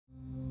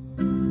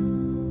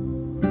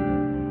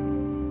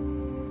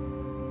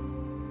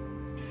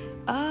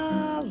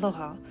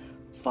Aloha.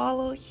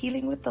 Follow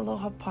Healing with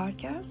Aloha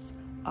podcast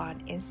on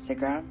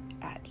Instagram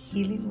at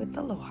Healing with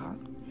Aloha,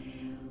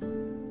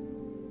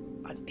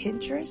 on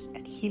Pinterest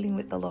at Healing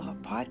with Aloha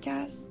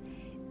podcast,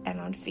 and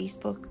on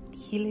Facebook,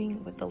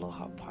 Healing with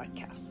Aloha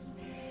podcast.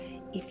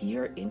 If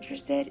you're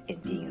interested in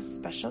being a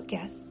special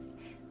guest,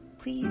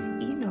 please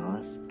email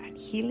us at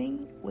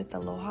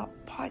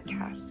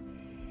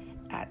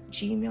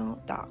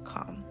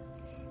healingwithalohapodcast@gmail.com.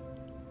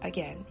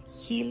 Again,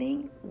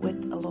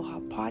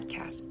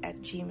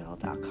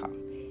 healingwithalohapodcast@gmail.com.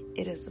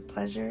 It is a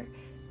pleasure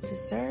to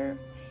serve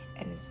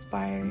and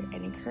inspire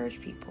and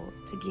encourage people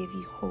to give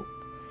you hope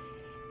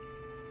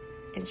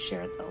and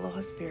share the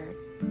Aloha spirit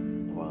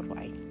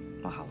worldwide.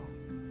 Mahalo.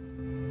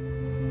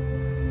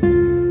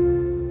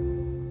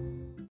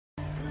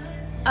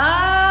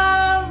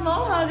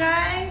 Aloha,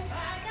 guys.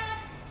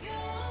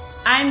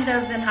 I'm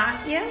Dozen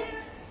Hakias.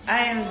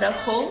 I am the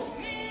host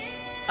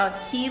of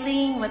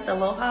Healing with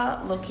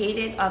Aloha,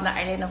 located on the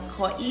island of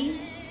Kauai,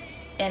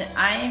 and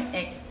I'm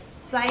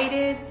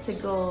excited to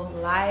go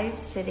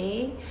live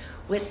today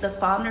with the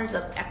founders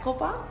of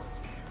EchoBox,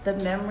 the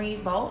Memory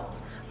Vault.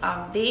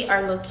 They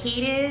are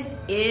located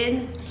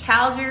in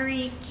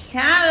Calgary,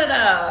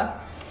 Canada,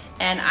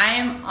 and I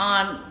am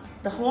on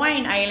the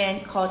Hawaiian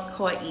island called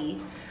Kauai.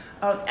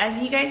 As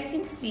you guys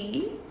can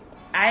see,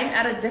 I'm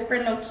at a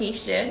different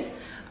location.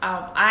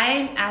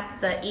 I'm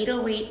at the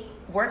 808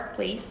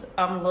 workplace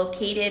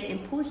located in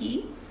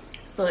Puhi.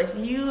 So if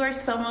you are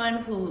someone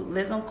who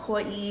lives on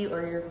Kauai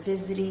or you're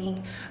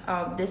visiting,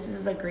 this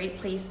is a great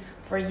place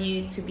for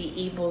you to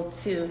be able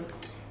to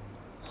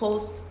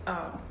host,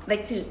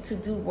 to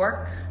do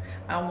work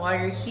while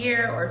you're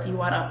here, or if you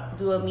want to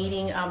do a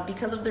meeting.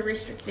 Because of the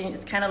restriction,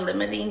 it's kind of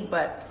limiting,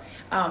 but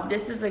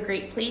this is a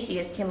great place.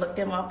 You guys can look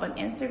them up on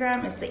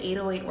Instagram. It's the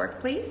 808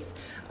 workplace.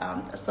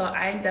 So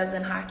I'm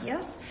Dozen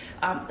Hakias.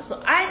 So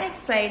I'm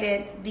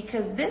excited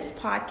because this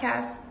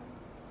podcast,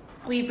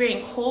 we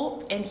bring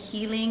hope and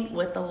healing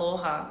with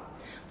aloha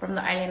from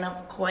the island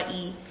of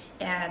Kauai.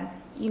 And,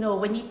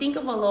 when you think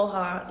of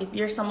aloha, if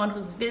you're someone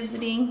who's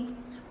visiting,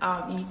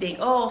 you think,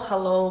 oh,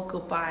 hello,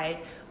 goodbye.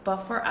 But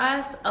for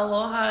us,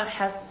 aloha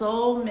has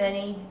so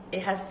many,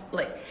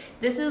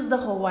 this is the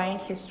Hawaiian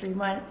History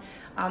Month.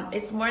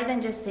 It's more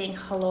than just saying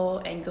hello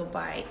and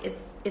goodbye.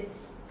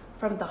 It's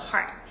from the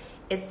heart.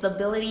 It's the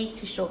ability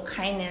to show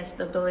kindness,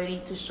 the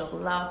ability to show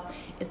love.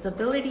 It's the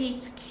ability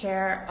to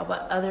care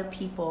about other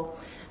people,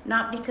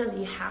 not because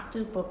you have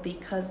to, but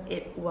because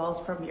it wells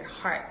from your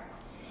heart.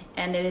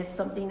 And it is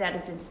something that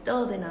is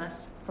instilled in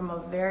us from a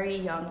very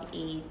young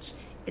age.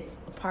 It's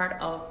a part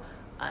of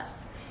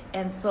us.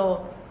 And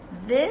so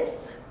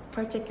this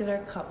particular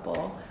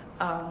couple,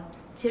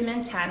 Tim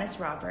and Tanis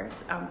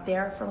Roberts,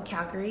 they're from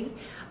Calgary.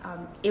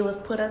 It was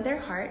put on their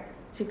heart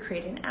to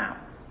create an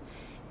app,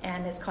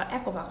 and it's called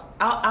EchoBox.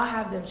 I'll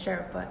have them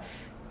share it, but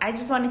I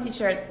just wanted to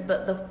share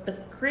the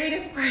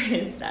greatest part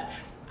is that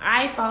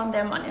I found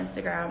them on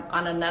Instagram,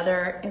 on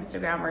another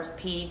Instagrammer's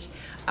page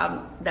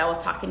that was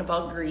talking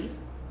about grief.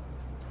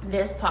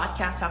 This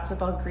podcast talks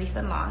about grief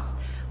and loss.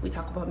 We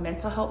talk about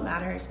mental health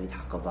matters. We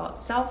talk about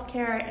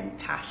self-care and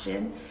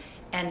passion,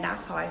 and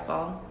that's how I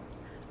found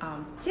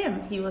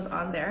Tim. He was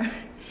on there,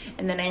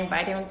 and then I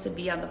invited him to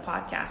be on the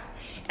podcast.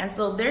 And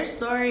so their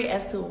story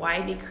as to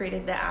why they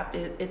created the app,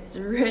 it's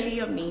really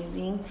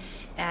amazing,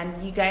 and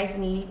you guys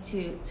need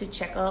to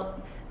check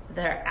out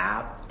their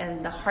app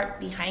and the heart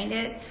behind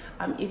it.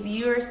 If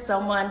you're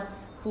someone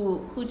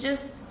who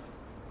just,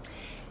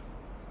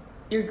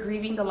 you're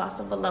grieving the loss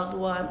of a loved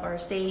one, or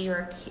say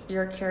you're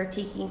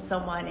caretaking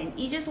someone and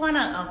you just want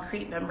to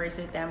create memories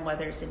with them,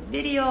 whether it's in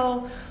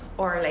video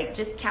or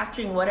just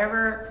capturing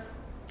whatever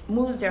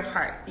moves their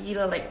heart.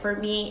 For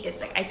me,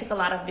 it's I took a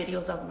lot of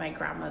videos of my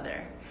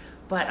grandmother,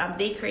 but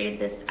they created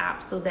this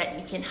app so that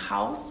you can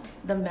house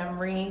the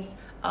memories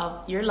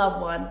of your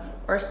loved one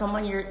or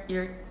someone you're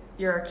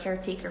a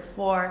caretaker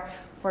for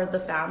the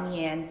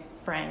family and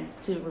friends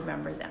to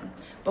remember them.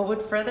 But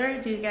with further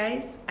ado,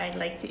 guys, I'd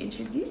like to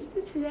introduce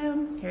you to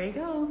them. Here you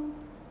go.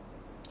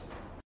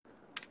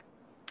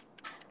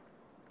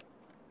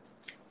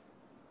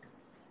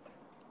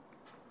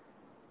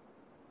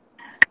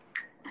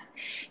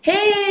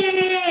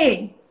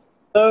 Hey!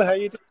 Hello, how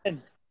you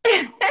doing?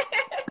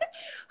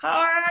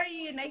 How are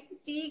you? Nice to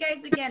see you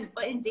guys again,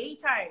 but in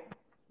daytime.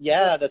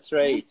 Yeah, that's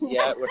right.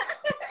 Yeah, it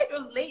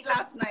was late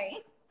last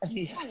night.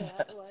 Yeah,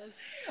 it was.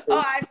 Oh,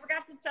 I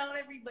forgot to tell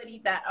everybody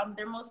that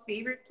their most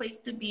favorite place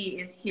to be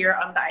is here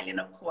on the island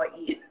of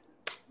Kauai.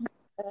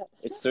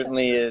 It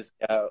certainly is.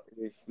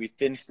 We've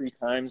been 3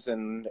 times,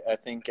 and I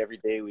think every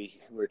day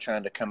we're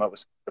trying to come up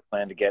with a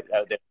plan to get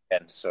out there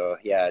again. So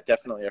yeah,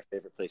 definitely our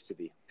favorite place to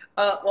be.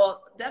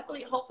 Well,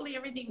 definitely. Hopefully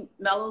everything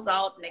mellows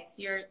out next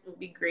year. It will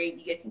be great.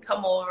 You guys can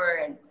come over,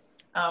 and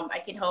I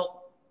can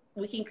help.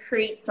 We can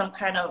create some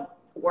kind of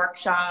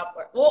workshop,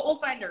 or we'll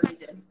find a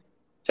reason.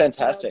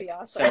 Fantastic. That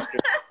would be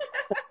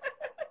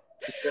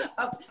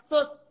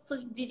awesome. So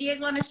did you guys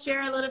want to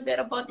share a little bit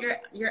about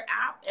your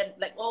app, and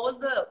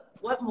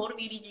what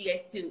motivated you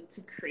guys to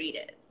create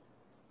it?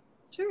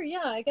 Sure,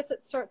 yeah. I guess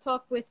it starts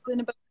off with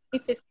in about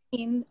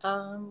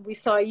 2015, we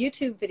saw a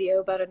YouTube video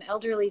about an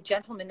elderly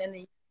gentleman in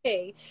the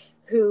UK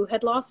who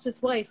had lost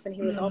his wife, and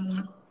he was all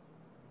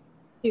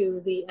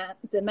to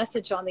the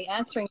message on the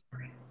answering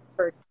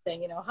bird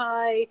saying,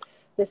 hi,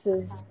 this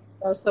is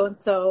so and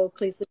so.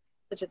 Please leave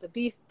a message at the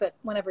beef. But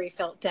whenever he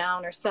felt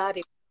down or sad,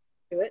 he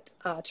would do it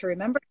to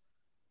remember.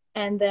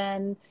 And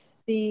then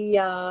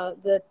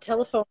the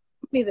telephone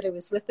company that it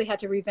was with, they had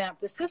to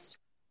revamp the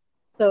system.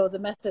 So the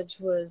message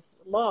was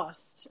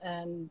lost,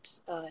 and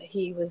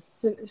he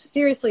was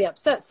seriously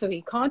upset. So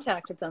he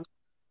contacted them,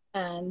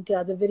 and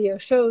the video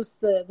shows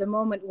the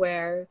moment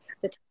where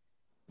the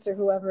or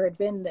whoever had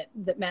been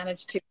that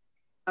managed to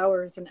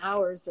hours and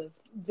hours of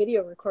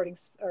video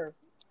recordings or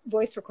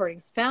voice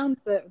recordings found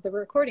the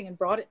recording and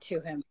brought it to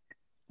him.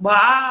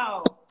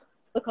 Wow.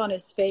 Look on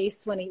his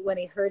face when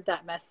he heard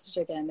that message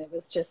again, it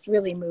was just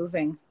really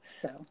moving.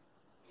 So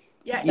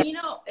yeah.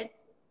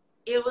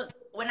 It was,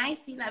 when I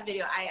seen that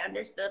video, I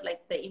understood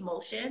like the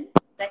emotion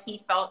that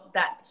he felt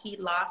that he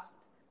lost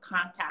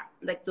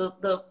contact, like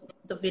the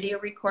video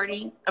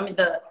recording,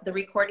 the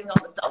recording on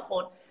the cell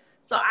phone.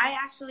 So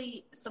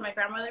my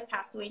grandmother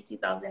passed away in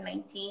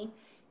 2019,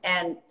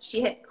 and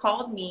she had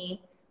called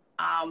me.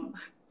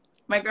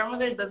 My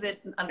grandmother doesn't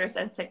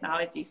understand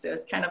technology, so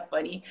it's kind of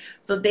funny.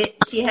 So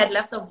she had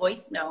left a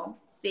voicemail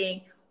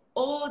saying,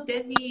 "Oh,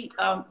 Desi,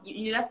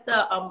 you left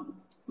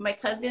my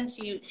cousin.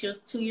 She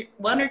was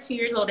 1 or 2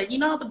 years old, and you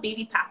know the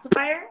baby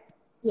pacifier?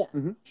 Yeah.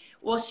 Mm-hmm.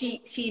 Well,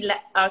 she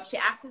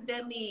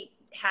accidentally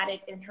had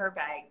it in her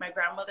bag. My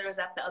grandmother was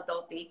at the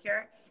adult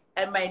daycare."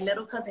 And my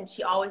little cousin,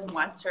 she always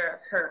wants her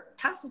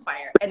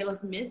pacifier, and it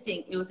was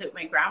missing. It was with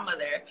my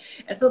grandmother.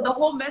 And so the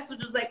whole message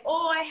was like,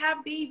 "Oh, I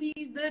have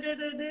babies, da, da,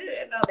 da,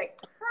 da." And I was like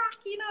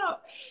cracking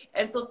up.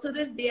 And so to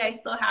this day, I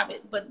still have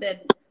it. But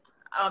then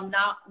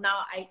now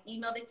I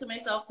emailed it to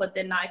myself, but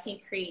then now I can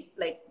create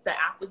like the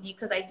app with you,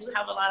 because I do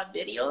have a lot of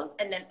videos,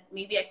 and then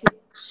maybe I could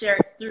share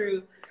it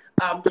through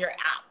your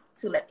app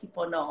to let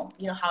people know,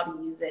 how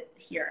to use it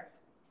here.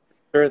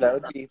 Sure, that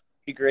would be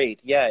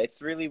great. Yeah,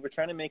 it's really, we're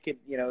trying to make it,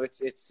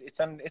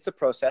 it's a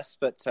process,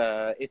 but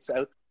it's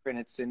out there, and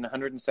it's in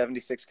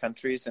 176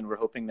 countries, and we're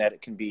hoping that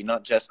it can be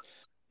not just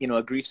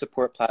a grief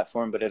support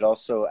platform, but it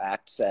also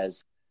acts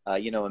as a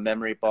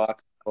memory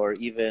box, or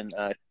even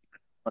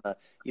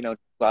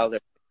while they're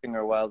cooking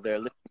or while they're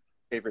listening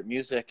to favorite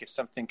music, if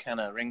something kind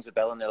of rings a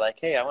bell and they're like,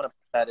 "Hey, I want to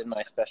put that in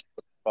my special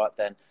spot,"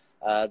 then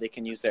they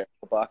can use their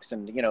box,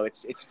 and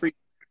it's free,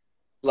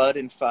 blood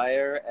and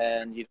fire,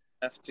 and you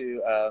don't have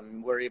to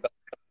worry about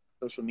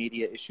social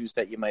media issues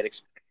that you might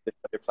experience with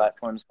other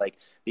platforms, like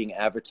being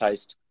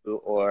advertised to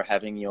or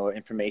having your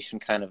information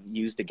kind of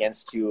used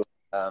against you,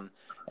 and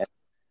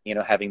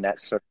having that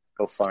sort of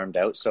go farmed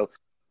out. So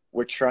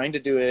we're trying to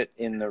do it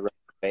in the right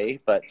way,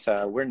 but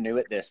we're new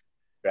at this,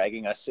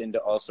 dragging us into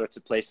all sorts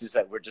of places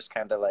that we're just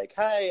kind of like,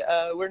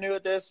 "Hi, we're new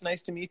at this.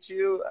 Nice to meet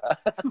you."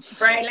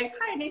 Right, like,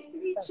 "Hi, nice to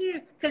meet you."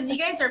 Because you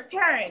guys are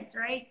parents,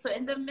 right? So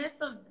in the midst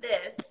of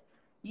this,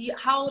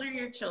 how old are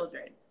your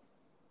children?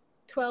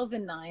 12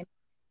 and 9.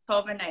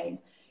 12 and 9.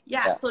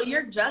 Yeah, so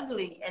you're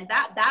juggling, and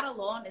that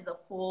alone is a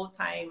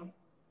full-time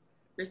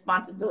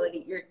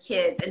responsibility, your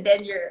kids. And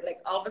then you're like,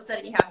 all of a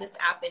sudden you have this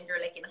app, and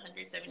you're like in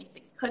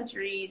 176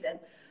 countries, and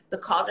the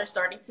emails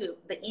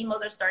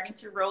are starting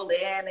to roll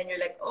in, and you're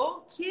like,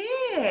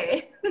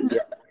 okay.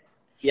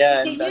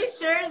 Yeah. Can you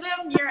share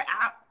them your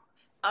app?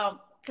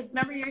 Because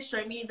remember, you're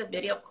showing me the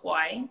video of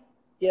Kauai.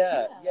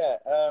 Yeah.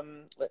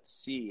 Let's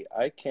see.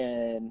 I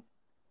can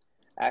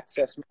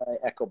access my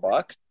Echo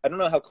Box. I don't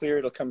know how clear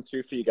it'll come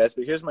through for you guys,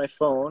 but here's my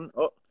phone.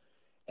 Oh,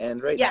 and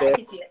there, I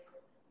can see it.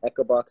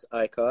 Echo Box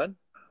icon.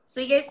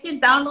 So you guys can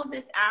download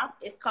this app.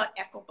 It's called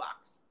Echo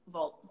Box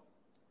Vault.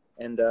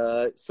 And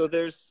so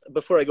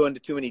before I go into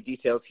too many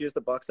details, here's the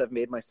box I've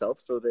made myself,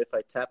 so that if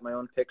I tap my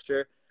own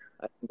picture,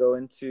 I can go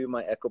into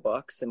my Echo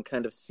Box and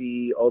kind of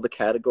see all the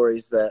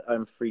categories that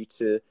I'm free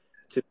to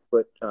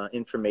put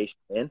information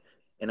in.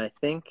 And I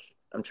think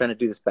I'm trying to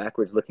do this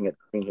backwards, looking at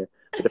the screen here.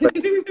 But if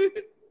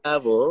I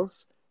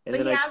travels, and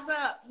so then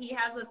he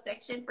has a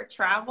section for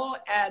travel,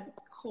 and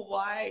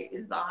Kauai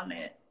is on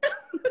it.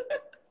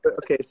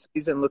 Okay,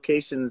 cities and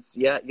locations.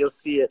 Yeah, you'll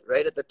see it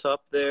right at the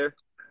top there.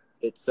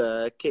 It's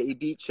Ke'e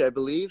Beach, I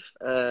believe.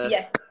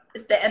 Yes,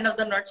 it's the end of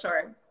the North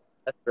Shore.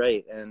 That's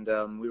right, and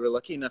we were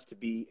lucky enough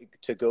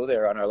to go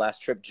there on our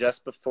last trip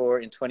just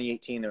before, in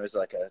 2018, there was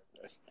like a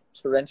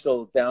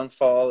torrential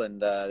downfall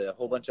and a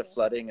whole bunch of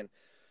flooding and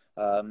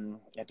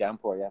a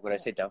downpour. Yeah, what did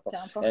I say? Downfall.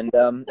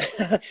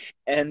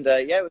 And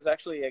it was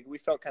actually, we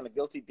felt kind of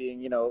guilty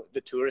being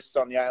the tourists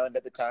on the island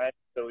at the time,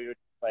 so we were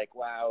like,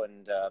 wow,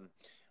 and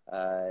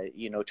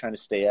trying to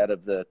stay out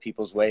of the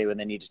people's way when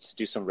they needed to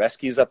do some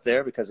rescues up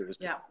there, because it was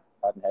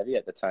hot and heavy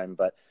at the time.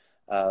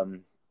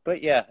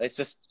 But yeah, it's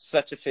just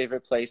such a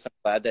favorite place. I'm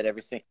glad that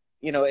everything,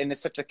 and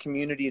it's such a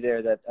community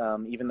there that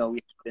even though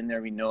we've been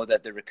there, we know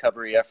that the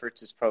recovery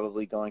efforts is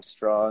probably going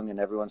strong, and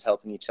everyone's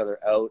helping each other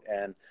out.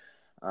 And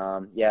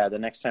yeah, the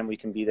next time we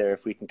can be there,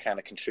 if we can kind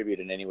of contribute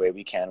in any way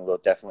we can, we'll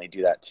definitely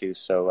do that too.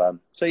 So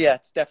yeah,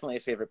 it's definitely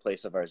a favorite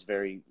place of ours.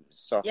 Very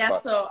soft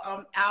spot. So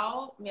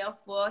Al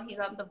Mielfua, he's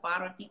on the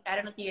bottom. I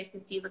don't know if you guys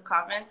can see the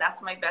comments.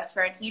 That's my best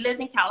friend. He lives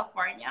in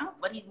California,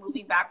 but he's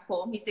moving back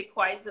home. He said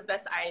Kauai is the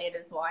best island,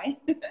 is why.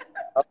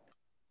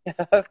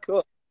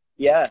 Cool.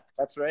 Yeah,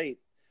 that's right.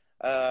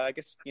 I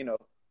guess,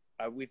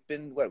 we've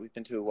been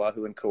to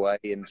Oahu and Kauai,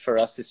 and for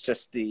us, it's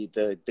just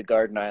the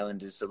Garden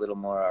Island is a little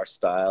more our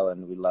style,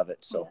 and we love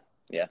it. So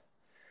yeah.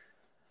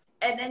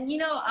 And then you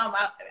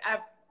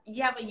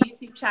have a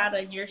YouTube channel,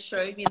 and you're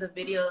showing me the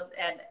videos,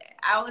 and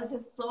I was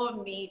just so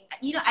amazed.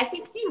 I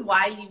can see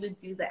why you would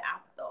do the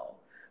app though,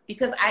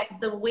 because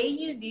the way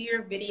you do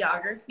your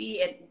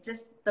videography and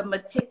just the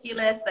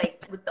meticulous,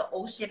 like with the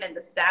ocean and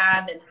the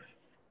sand, and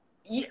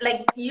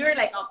you're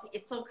like, oh,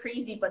 it's so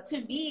crazy, but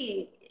to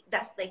me,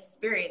 that's the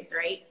experience,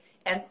 right?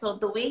 And so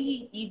the way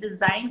you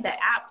designed the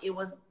app, it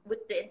was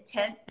with the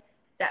intent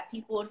that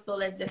people would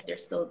feel as if they're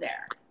still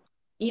there.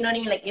 You know what I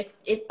mean? Like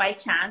if by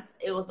chance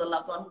it was a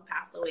loved one who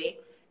passed away,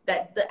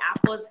 that the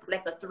app was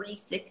like a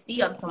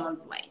 360 on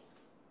someone's life.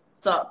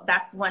 So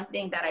that's one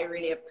thing that I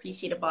really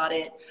appreciate about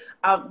it.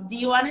 Do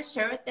you want to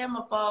share with them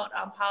about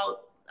how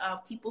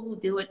people who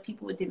deal with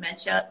people with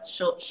dementia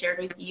shared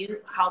with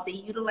you how they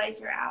utilize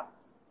your app?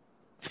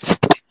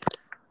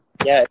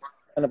 Yeah, it's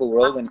kind of a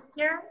whirlwind. Hospice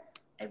care,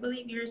 I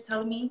believe you were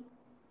telling me.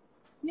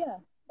 Yeah.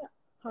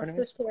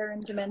 Hospice care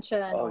and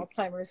dementia and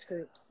Alzheimer's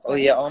groups. Right? Oh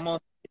yeah,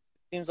 almost. It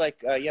seems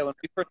like when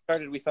we first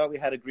started, we thought we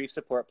had a grief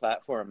support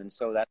platform, and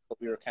so that's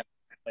what we were kind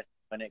of with.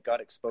 When it got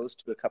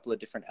exposed to a couple of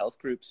different health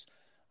groups,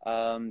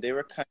 they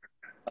were kind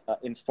of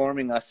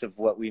informing us of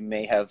what we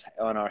may have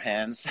on our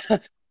hands.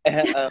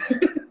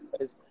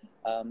 Because,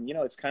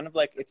 it's kind of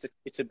like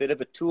it's a bit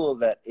of a tool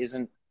that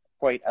isn't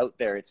quite out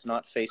there. It's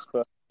not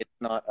Facebook. It's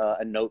not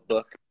a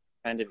notebook.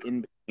 Kind of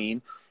in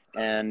between,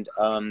 and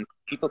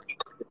people take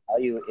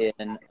value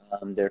in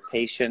their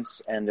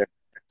patience, and they're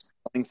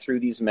going through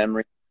these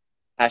memories,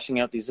 hashing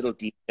out these little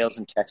details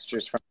and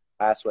textures from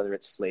the past, whether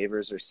it's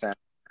flavors or sound,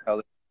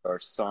 colors or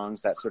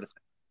songs, that sort of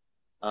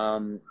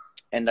thing.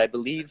 And I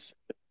believe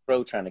the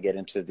pro trying to get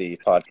into the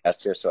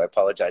podcast here, so I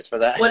apologize for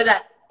that. What is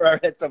that? Our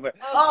head somewhere.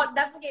 Oh,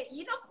 that's okay.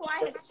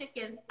 Kauai has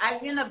chickens.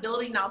 I'm in a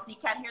building now, so you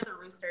can't hear the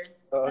roosters.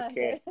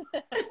 Okay.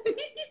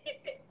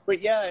 But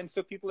yeah, and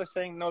so people are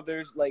saying, no,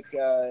 there's like,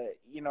 it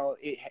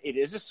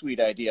is a sweet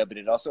idea, but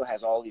it also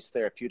has all these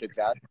therapeutic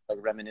values, like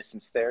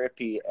reminiscence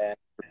therapy, and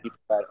for people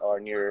that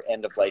are near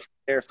end of life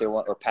care, if they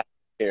want, or past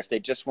care, if they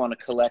just want to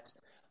collect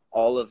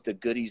all of the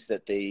goodies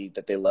that they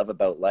love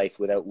about life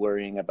without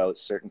worrying about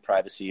certain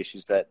privacy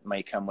issues that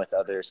might come with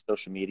other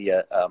social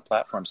media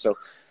platforms. So.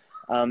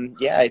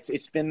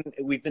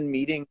 We've been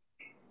meeting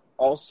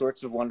all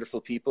sorts of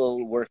wonderful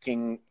people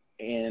working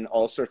in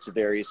all sorts of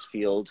various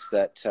fields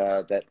that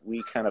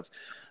we kind of,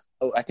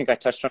 I think I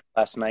touched on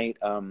last night.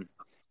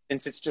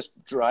 Since it's just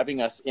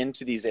driving us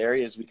into these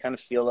areas, we kind of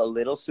feel a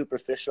little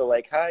superficial,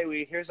 like, hi,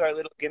 here's our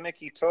little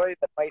gimmicky toy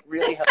that might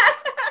really help.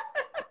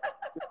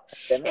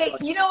 Hey,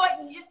 you know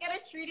what? You just gotta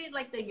treat it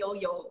like the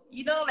yo-yo.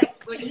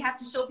 Like when you have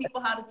to show people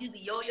how to do the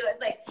yo-yo,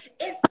 it's like,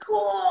 it's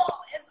cool,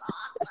 it's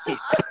awesome.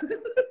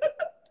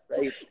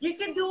 Right. You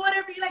can do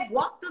whatever you like.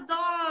 Walk the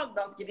dog.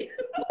 No, I'm kidding.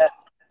 Yeah.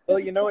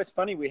 Well, it's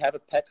funny. We have a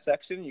pet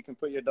section. You can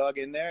put your dog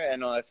in there,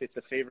 and if it's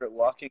a favorite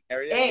walking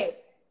area. Hey,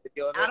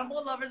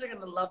 animal lovers are going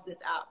to love this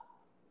app.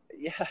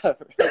 Yeah.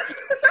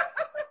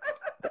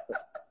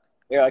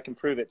 Yeah, I can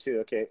prove it too.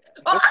 Okay.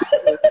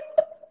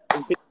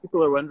 In case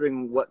people are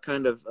wondering what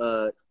kind of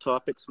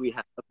topics we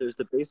have, there's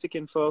the basic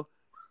info,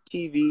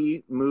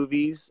 TV,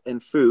 movies,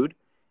 and food.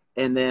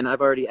 And then I've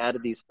already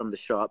added these from the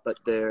shop, but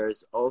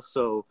there's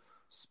also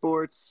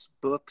sports,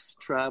 books,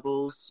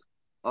 travels,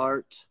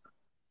 art,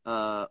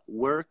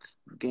 work,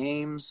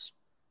 games,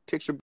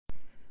 picture.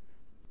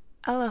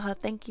 Aloha,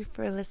 thank you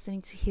for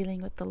listening to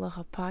Healing with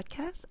Aloha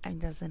podcast. I'm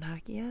Desmond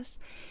Hakias.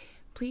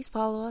 Please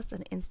follow us on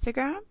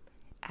Instagram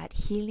at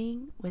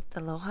Healing with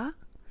Aloha,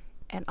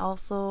 and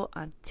also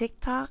on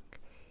TikTok,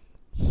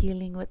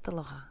 Healing with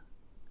Aloha.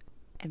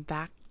 And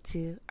back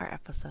to our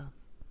episode.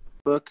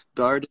 Book,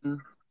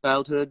 garden,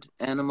 childhood,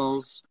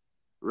 animals,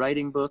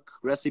 writing book,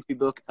 recipe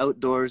book,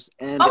 outdoors,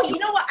 and... Oh, you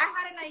know what? I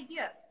had an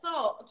idea.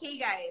 So, okay,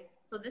 guys.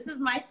 So this is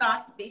my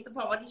thoughts based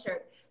upon what you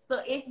shared.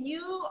 So if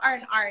you are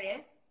an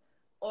artist,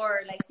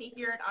 or like say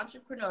you're an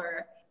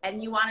entrepreneur,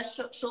 and you want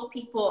to show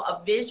people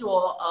a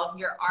visual of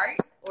your art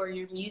or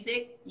your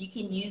music, you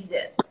can use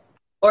this.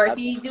 Or if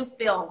you do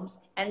films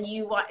and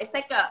you want, it's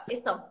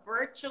a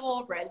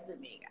virtual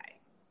resume,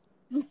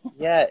 guys.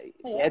 Yeah,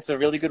 it's a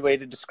really good way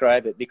to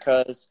describe it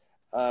because,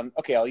 I'll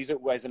use it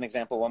as an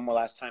example one more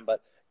last time,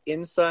 but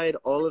inside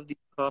all of these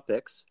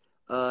topics,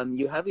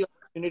 you have the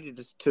opportunity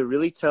to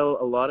really tell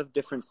a lot of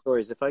different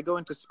stories. If I go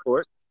into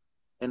sport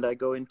and I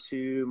go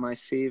into my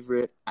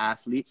favorite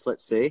athletes,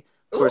 let's say,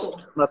 of course,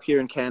 I'm up here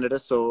in Canada,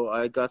 so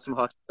I got some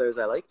hockey players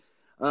I like.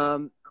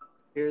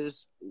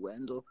 Here's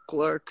Wendell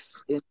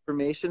Clark's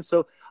information.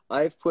 So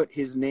I've put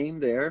his name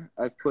there.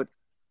 I've put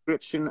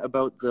description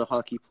about the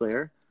hockey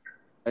player.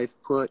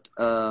 I've put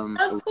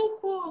That's so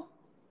cool.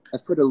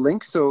 I've put a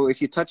link, so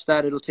if you touch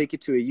that, it'll take you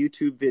to a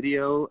YouTube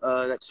video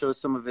that shows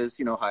some of his,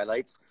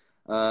 highlights.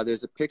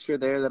 There's a picture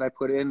there that I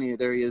put in.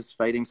 There he is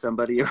fighting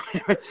somebody.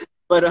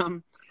 But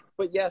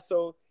yeah,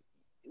 so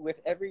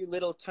with every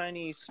little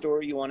tiny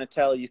story you want to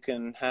tell, you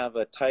can have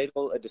a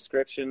title, a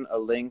description, a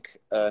link,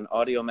 an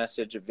audio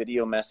message, a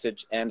video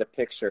message, and a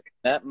picture.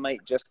 That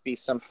might just be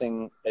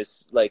something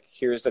as like,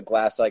 here's a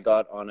glass I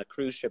got on a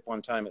cruise ship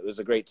one time. It was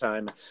a great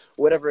time.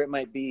 Whatever it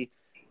might be,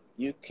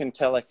 you can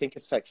tell, I think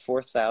it's like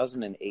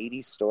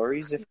 4,080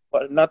 stories.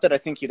 Not that I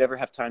think you'd ever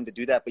have time to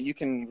do that, but you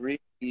can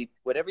really,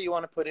 whatever you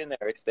want to put in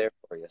there, it's there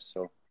for you.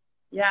 So.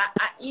 Yeah,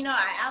 I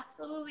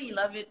absolutely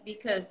love it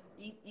because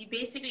you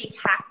basically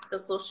hack the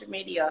social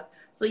media.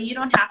 So you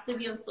don't have to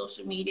be on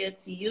social media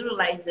to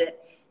utilize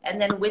it.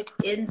 And then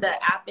within the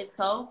app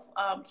itself,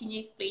 can you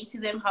explain to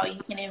them how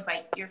you can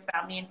invite your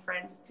family and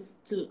friends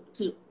to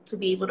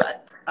be able to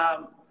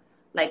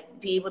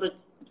be able to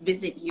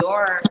visit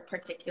your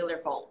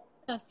particular vault?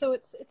 Yeah, so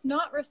it's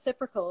not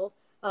reciprocal,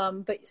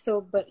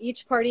 but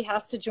each party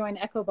has to join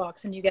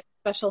EchoBox, and you get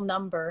a special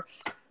number.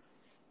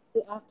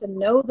 You have to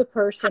know the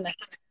person,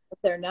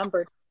 their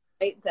number, to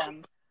invite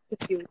them.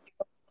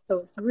 So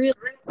it's really,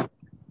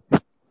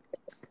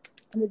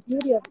 and the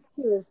beauty of it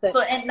too is that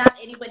and not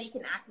anybody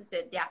can access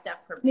it. They have to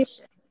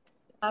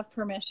have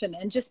permission.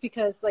 And just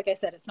because, like I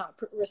said, it's not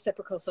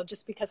reciprocal. So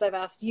just because I've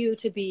asked you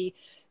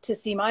to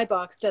see my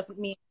box doesn't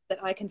mean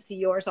that I can see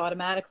yours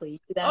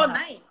automatically.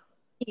 Nice.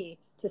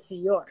 To see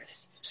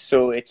yours.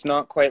 So it's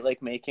not quite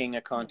like making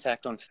a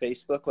contact on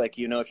Facebook. Like,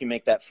 if you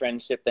make that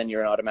friendship, then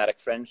you're an automatic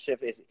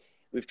friendship.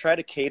 We've tried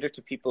to cater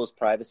to people's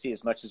privacy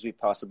as much as we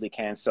possibly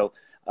can. So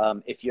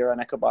if you're on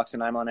EchoBox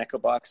and I'm on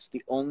EchoBox,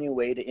 the only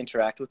way to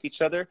interact with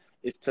each other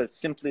is to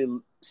simply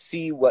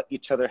see what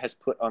each other has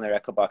put on their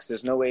EchoBox.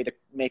 There's no way to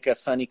make a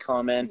funny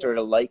comment or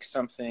to like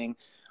something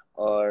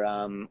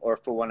or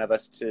for one of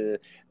us to,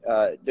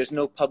 there's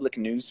no public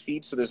news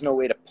feed. So there's no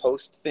way to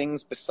post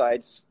things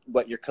besides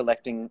what you're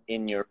collecting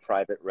in your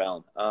private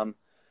realm.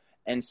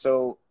 And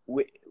so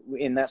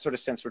in that sort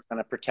of sense, we're trying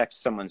to protect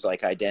someone's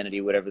like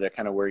identity, whatever they're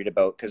kind of worried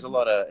about. Because a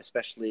lot of,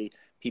 especially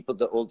people,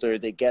 the older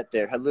they get,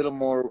 they're a little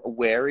more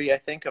wary, I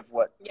think, of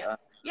what.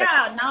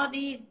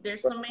 Nowadays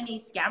there's so many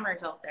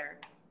scammers out there.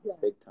 Yeah.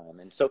 Big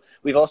time. And so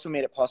we've also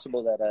made it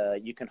possible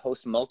that you can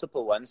host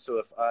multiple ones. So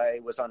if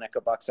I was on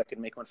EchoBox, I could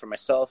make one for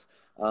myself,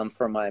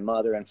 for my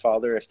mother and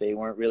father, if they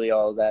weren't really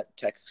all that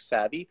tech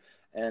savvy.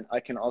 And I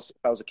can also,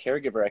 if I was a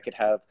caregiver, I could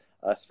have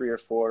 3 or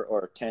 4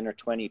 or 10 or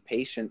 20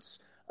 patients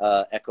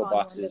Echo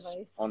boxes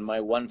on my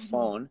one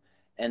phone.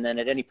 And then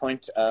at any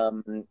point,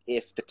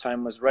 if the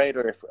time was right,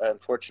 or if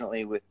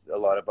unfortunately with a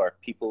lot of our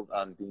people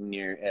being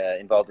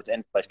involved with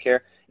end-of-life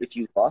care, if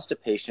you lost a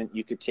patient,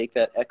 you could take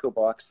that Echo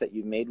box that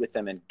you made with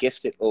them and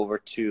gift it over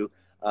to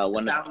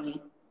one of the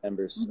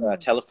members'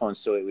 telephones.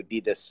 So it would be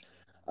this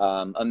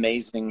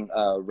amazing,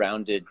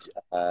 rounded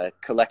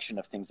collection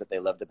of things that they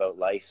loved about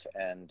life,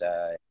 and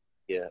a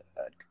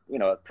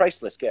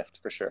priceless gift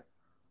for sure.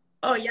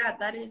 Oh yeah,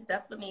 that is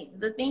definitely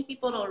the thing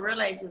people don't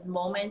realize is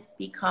moments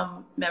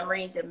become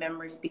memories and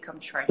memories become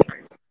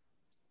treasures.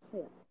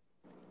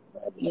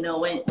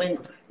 When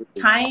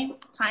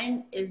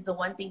time is the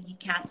one thing you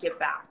can't get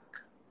back,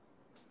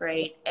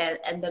 right?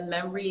 And the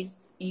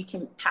memories, you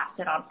can pass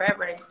it on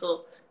forever. And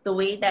so the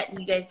way that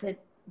you guys had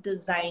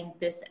designed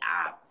this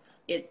app,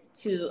 it's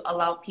to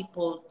allow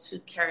people to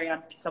carry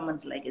on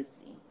someone's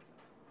legacy.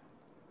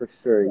 For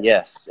sure,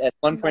 yes. At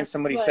one point,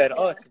 somebody said,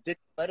 "Oh, it's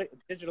a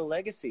digital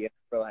legacy." And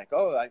we're like,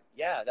 "Oh,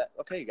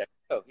 okay, you guys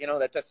go."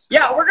 That's.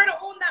 Yeah, we're gonna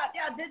own that.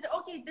 Yeah,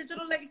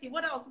 digital legacy.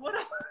 What else?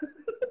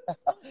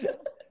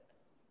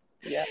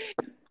 Yeah,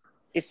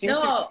 it seems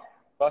to be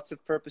lots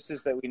of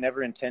purposes that we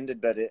never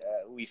intended, but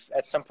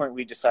at some point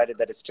we decided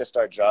that it's just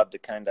our job to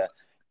kind of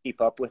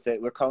keep up with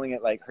it. We're calling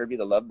it like Herbie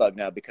the Love Bug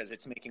now because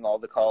it's making all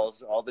the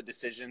calls, all the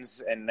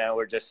decisions, and now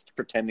we're just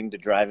pretending to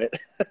drive it.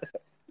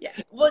 Yeah.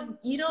 Well,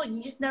 you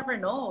just never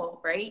know,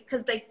 right?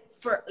 Because I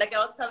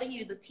was telling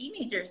you, the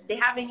teenagers, they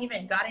haven't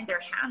even gotten their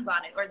hands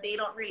on it, or they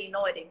don't really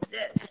know it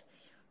exists.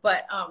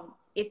 But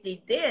if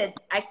they did,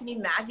 I can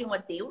imagine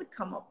what they would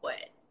come up with,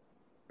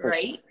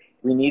 right?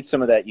 We need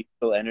some of that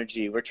youthful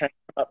energy. We're trying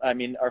to come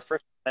up, our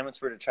first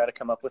assignments were to try to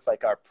come up with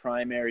like our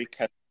primary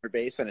customer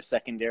base and a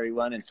secondary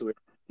one. And so we're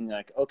thinking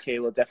like, okay,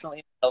 well, definitely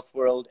in the health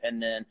world, and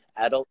then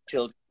adult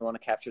children, we want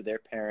to capture their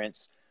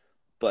parents.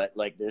 But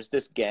like, there's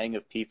this gang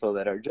of people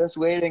that are just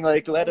waiting,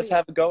 like, let us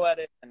have a go at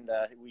it. And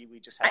we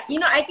just have to.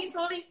 I can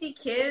totally see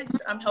kids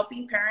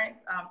helping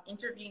parents,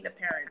 interviewing the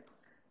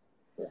parents.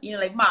 Yeah.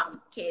 Like,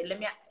 Mom, okay,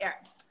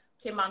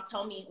 Mom,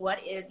 tell me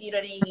what is, you know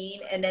what I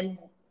mean? And then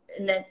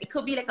it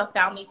could be like a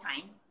family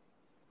time,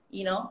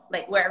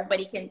 like where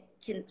everybody can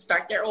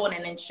start their own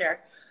and then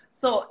share.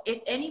 So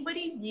if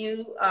anybody's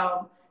new,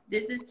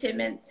 this is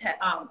Tim and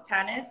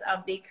Tanis.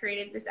 They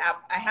created this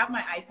app. I have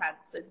my iPad,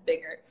 so it's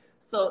bigger.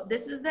 So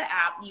this is the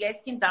app. You guys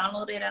can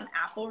download it on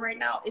Apple right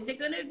now. Is it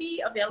going to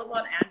be available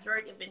on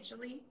Android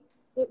eventually?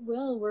 It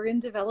will. We're in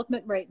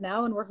development right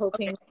now, and we're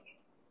hoping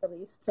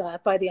released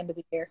by the end of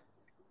the year.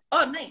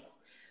 Oh, nice.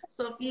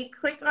 So if you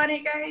click on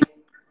it, guys,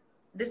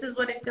 this is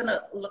what it's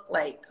gonna look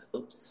like.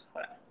 Oops.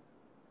 Hold on.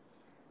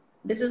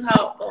 This is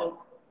how.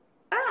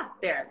 Oh,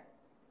 there.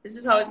 This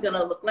is how it's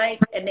gonna look like,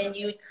 and then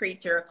you would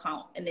create your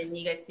account, and then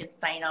you guys can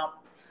sign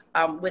up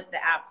with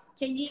the app.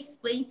 Can you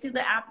explain to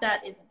the app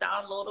that it's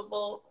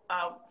downloadable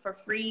for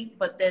free,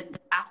 but then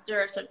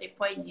after a certain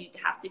point you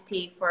have to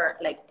pay for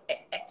like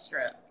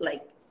extra,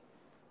 like?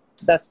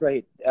 That's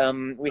right.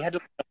 We had to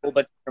learn a whole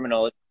bunch of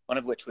terminology, one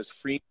of which was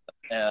free.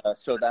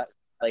 So that,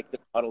 like the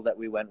model that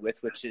we went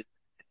with, which is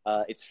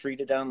it's free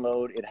to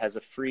download. It has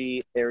a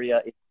free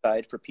area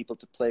inside for people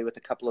to play with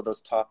a couple of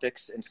those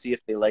topics and see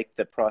if they like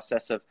the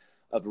process of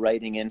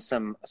writing in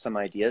some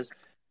ideas.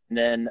 And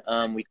then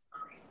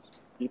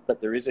but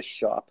there is a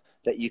shop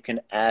that you can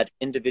add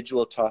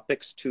individual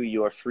topics to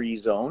your free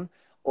zone,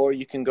 or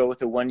you can go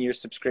with a 1-year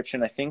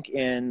subscription. I think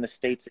in the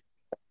States,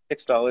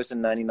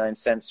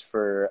 $6.99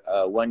 for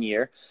 1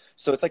 year.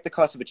 So it's like the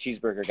cost of a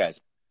cheeseburger,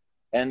 guys.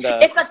 And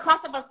it's the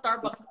cost of a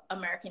Starbucks,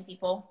 American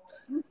people.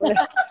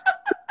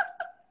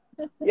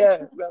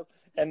 Yeah, well,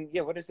 and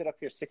yeah, what is it up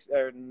here?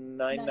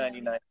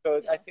 $9.99.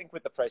 So I think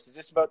with the prices,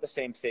 it's about the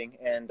same thing.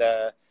 And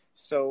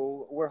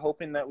so we're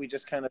hoping that we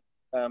just kind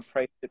of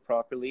price it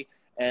properly.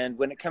 And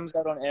when it comes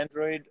out on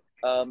Android,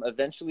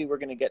 eventually we're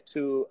going to get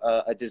to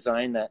a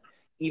design that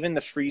even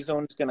the free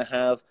zone is going to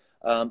have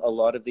a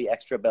lot of the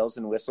extra bells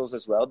and whistles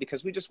as well,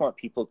 because we just want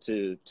people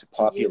to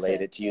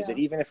populate it, to use it.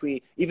 Even if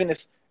we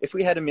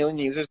had 1 million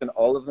users and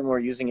all of them were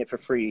using it for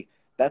free,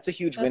 that's a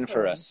huge win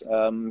for us.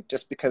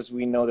 Just because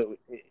we know that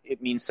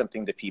it means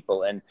something to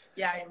people, and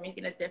yeah, you're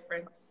making a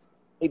difference.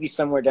 Maybe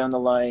somewhere down the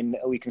line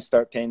we can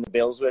start paying the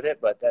bills with it,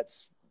 but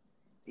that's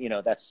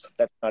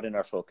not in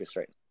our focus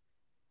right now.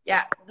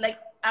 Yeah, like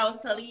I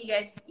was telling you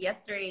guys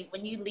yesterday,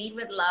 when you lead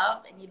with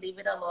love and you lead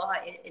with aloha,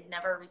 it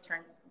never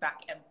returns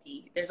back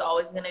empty. There's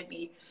always going to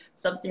be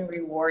something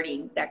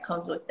rewarding that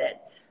comes with it.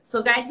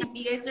 So guys, if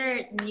you guys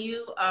are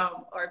new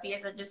or if you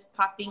guys are just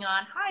popping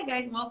on, hi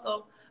guys,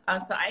 welcome.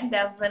 So I'm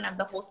Deslyn. I'm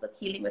the host of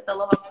Healing with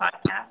Aloha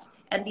podcast.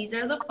 And these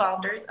are the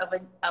founders of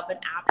an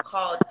app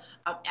called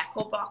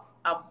EchoBox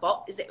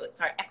Vault.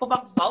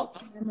 EchoBox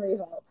Vault? Memory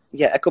Vault.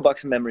 Yeah,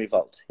 EchoBox Memory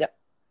Vault. Yeah.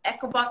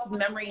 EchoBox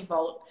Memory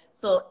Vault.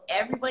 So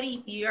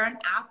everybody, if you're on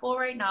Apple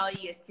right now,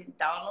 you guys can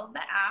download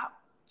the app,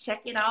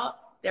 check it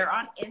out. They're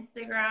on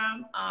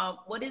Instagram.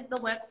 What is the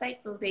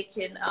website so they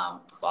can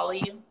follow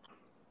you?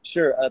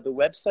 Sure. The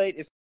website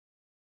is...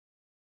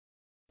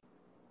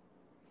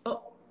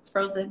 Oh,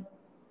 frozen.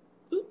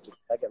 Oops.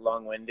 I get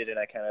long-winded and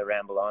I kind of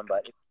ramble on,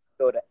 but if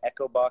you go to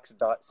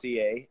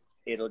echobox.ca,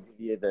 it'll give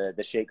you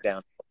the shakedown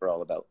of what we're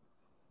all about.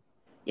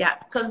 Yeah,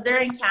 because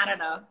they're in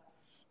Canada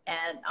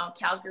and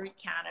Calgary,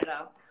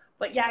 Canada.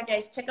 But yeah,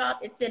 guys, check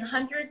out. It's in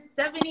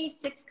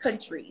 176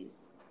 countries.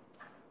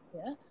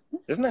 Yeah.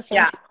 Isn't that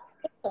something?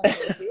 Yeah.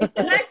 Isn't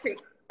that crazy?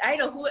 I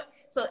know who.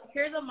 So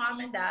here's a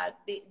mom and dad.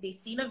 They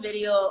seen a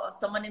video of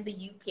someone in the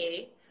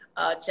UK,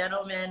 a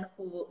gentleman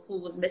who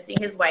was missing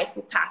his wife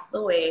who passed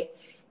away.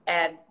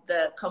 And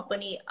the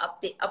company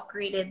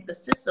upgraded the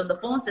system, the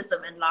phone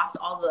system, and lost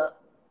all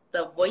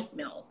the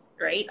voicemails,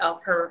 right,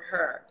 of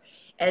her.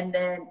 And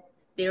then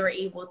they were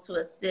able to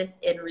assist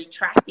in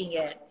retracting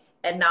it.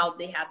 And now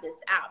they have this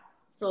app.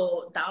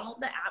 So download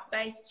the app,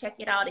 guys. Check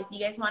it out. If you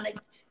guys want to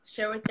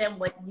share with them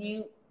what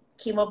you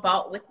came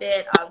about with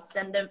it,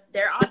 send them.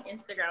 They're on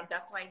Instagram.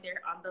 That's why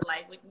they're on the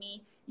live with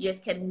me. You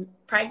guys can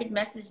private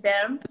message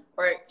them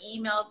or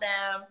email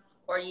them.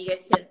 Or you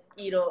guys can,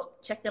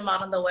 check them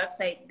out on the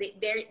website.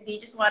 They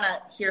just want to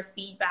hear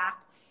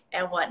feedback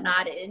and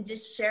whatnot, and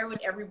just share with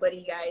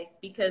everybody, guys,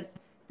 because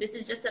this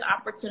is just an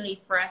opportunity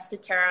for us to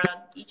carry on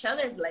each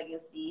other's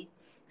legacy.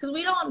 Because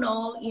we don't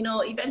know,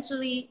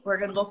 eventually we're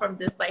going to go from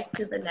this life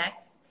to the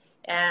next.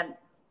 And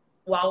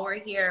while we're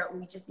here,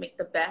 we just make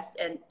the best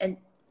and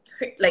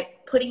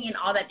like putting in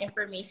all that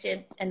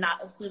information and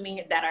not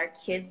assuming that our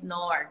kids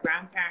know, our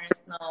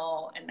grandparents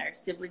know, and our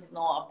siblings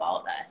know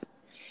about us.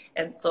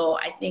 And so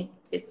I think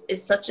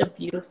it's such a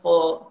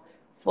beautiful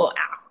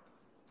app.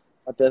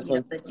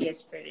 Deslyn, that you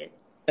guys created.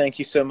 Thank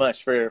you so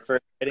much for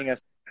getting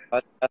us.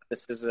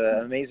 This is an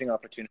amazing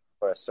opportunity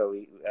for us. So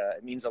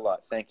it means a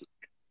lot. Thank you.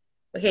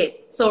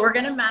 Okay, so we're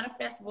gonna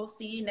manifest. We'll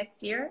see you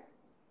next year.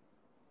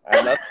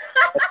 I love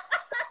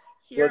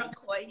here on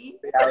Kauai.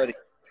 Reality,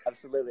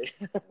 absolutely.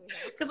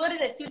 Because what is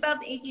it?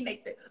 2018.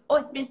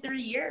 It's been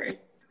 3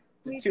 years.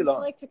 Too long.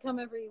 We like to come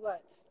every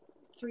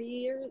 3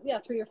 years? Yeah,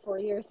 3 or 4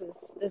 years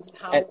is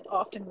how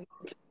often we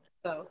come.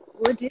 So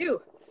we're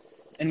due.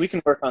 And we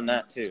can work on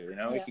that too.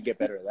 We could get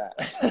better at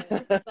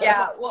that.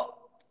 Yeah. Well,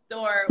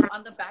 don't worry.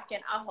 On the back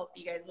end, I'll help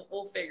you guys.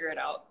 We'll figure it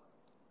out.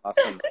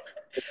 Awesome.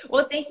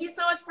 Well, thank you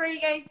so much for you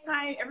guys'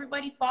 time.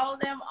 Everybody follow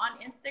them on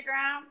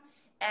Instagram.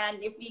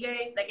 And if you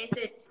guys, like I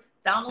said,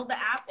 download the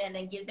app and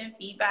then give them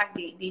feedback.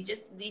 They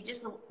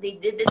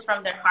did this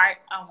from their heart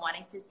on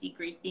wanting to see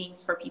great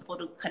things for people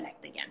to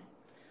connect again.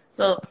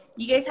 So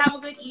you guys have a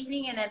good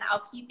evening, and then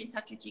I'll keep in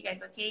touch with you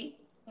guys, okay?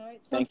 All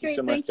right. Thank you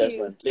so much, Thank you.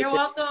 Deslyn. You're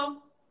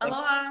welcome.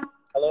 Aloha.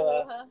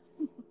 Aloha.